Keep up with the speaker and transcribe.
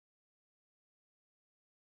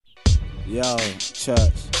Yo,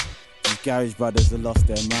 church, these garage brothers have lost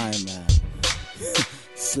their mind, man.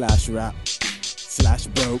 Slash rap, slash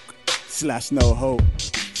broke, slash no hope.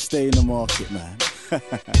 Stay in the market, man.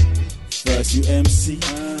 First you MC,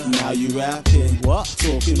 now you rapping. What?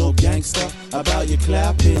 Talking all gangster about your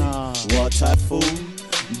clapping. What type fool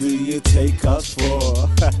do you take us for?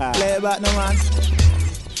 Play it back, no man.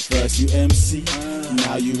 First you MC,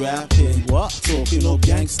 now you rapping. What? Talking all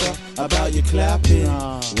gangster about your clapping.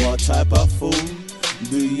 What type of fool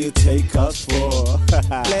do you take us for?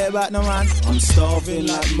 Play it back, no man. I'm starving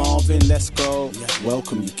like Marvin, let's go.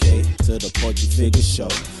 Welcome UK to the Podgy Figure Show.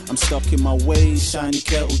 I'm stuck in my ways, shiny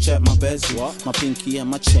kettle, check my bezel. My pinky and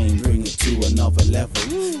my chain, bring it to another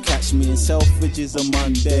level. Catch me in Selfridges on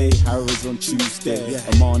Monday, Harrods on Tuesday,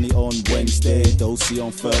 Amani on Wednesday, Dosey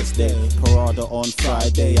on Thursday, Parada on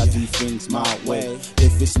Friday. I do things my way.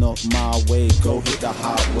 If it's not my way, go hit the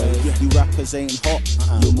highway. You rappers ain't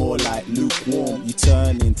hot, you're more like lukewarm. You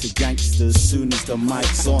turn into gangsters soon as the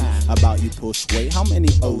mic's on. About you push weight, how many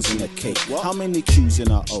O's in a cake? How many Q's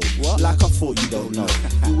in a O? Like I thought you don't know.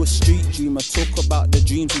 You a street dreamer, talk about the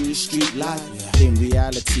dreams in your street life. In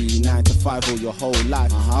reality, 9 to 5 all your whole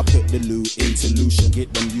life. I put the loot into Lucian,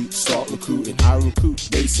 get them youth, start recruiting. I recruit,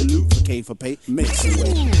 they salute for K for pay, makes it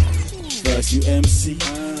way. First you MC,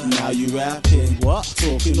 now you rapping. What?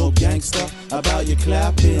 Talking all gangster about your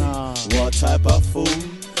clapping. What type of fool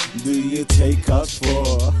do you take us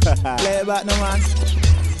for? Play it back, no man.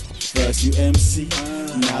 First you MC,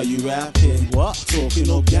 now you rapping. What? Talking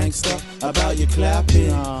all gangster about your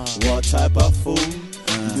clapping. What type of fool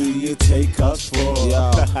do you take us for?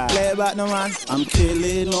 Play it back, no man. I'm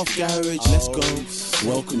killing off garage, let's go.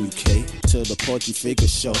 Welcome UK to the Podgy Figure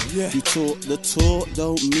Show. You talk the talk,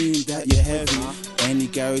 don't mean that you're heavy. Any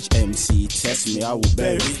garage MC, test me, I will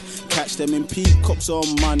bury. Catch them in peacocks on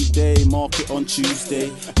Monday, mark it on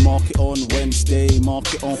Tuesday, mark it on Wednesday,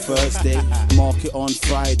 mark it on Thursday, mark it on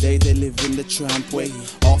Friday. They live in the tramp way.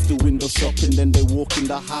 After window shopping, then they walk in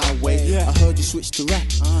the highway. I heard you switch to rap,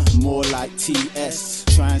 more like TS.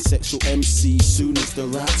 Transsexual MC, soon as the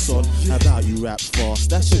rap's on. About you rap fast,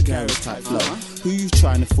 that's your garage type flow. Who you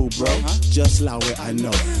trying to fool, bro? Just allow it, I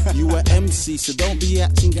know. You a MC, so don't be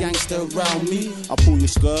acting gangster around me. I'll pull your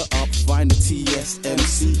skirt up, find the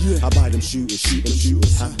TSMC. I buy them shooters, shoot them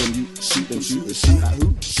shooters, have them you, shoot them shooters, shoot at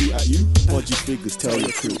who? Shoot at you. Podgy figures, tell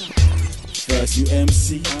your crew. First you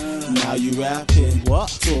MC, now you rapping. What?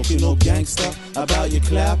 Talking all gangster about your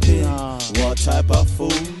clapping. What type of fool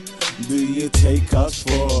do you take us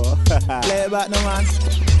for? Play it back, no man.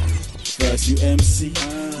 First you MC,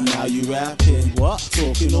 now you rapping. What?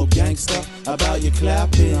 Talking all gangster about your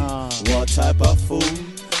clapping. What type of fool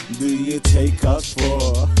do you take us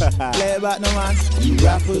for? Play it back, no man. You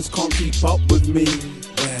rappers can't keep up with me.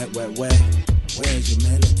 Where's your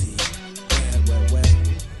melody?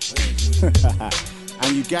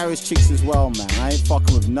 And you garage chicks as well, man. I ain't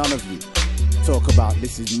fucking with none of you. Talk about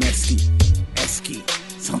this is messy, esky,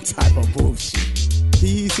 some type of bullshit.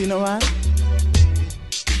 You see, no man?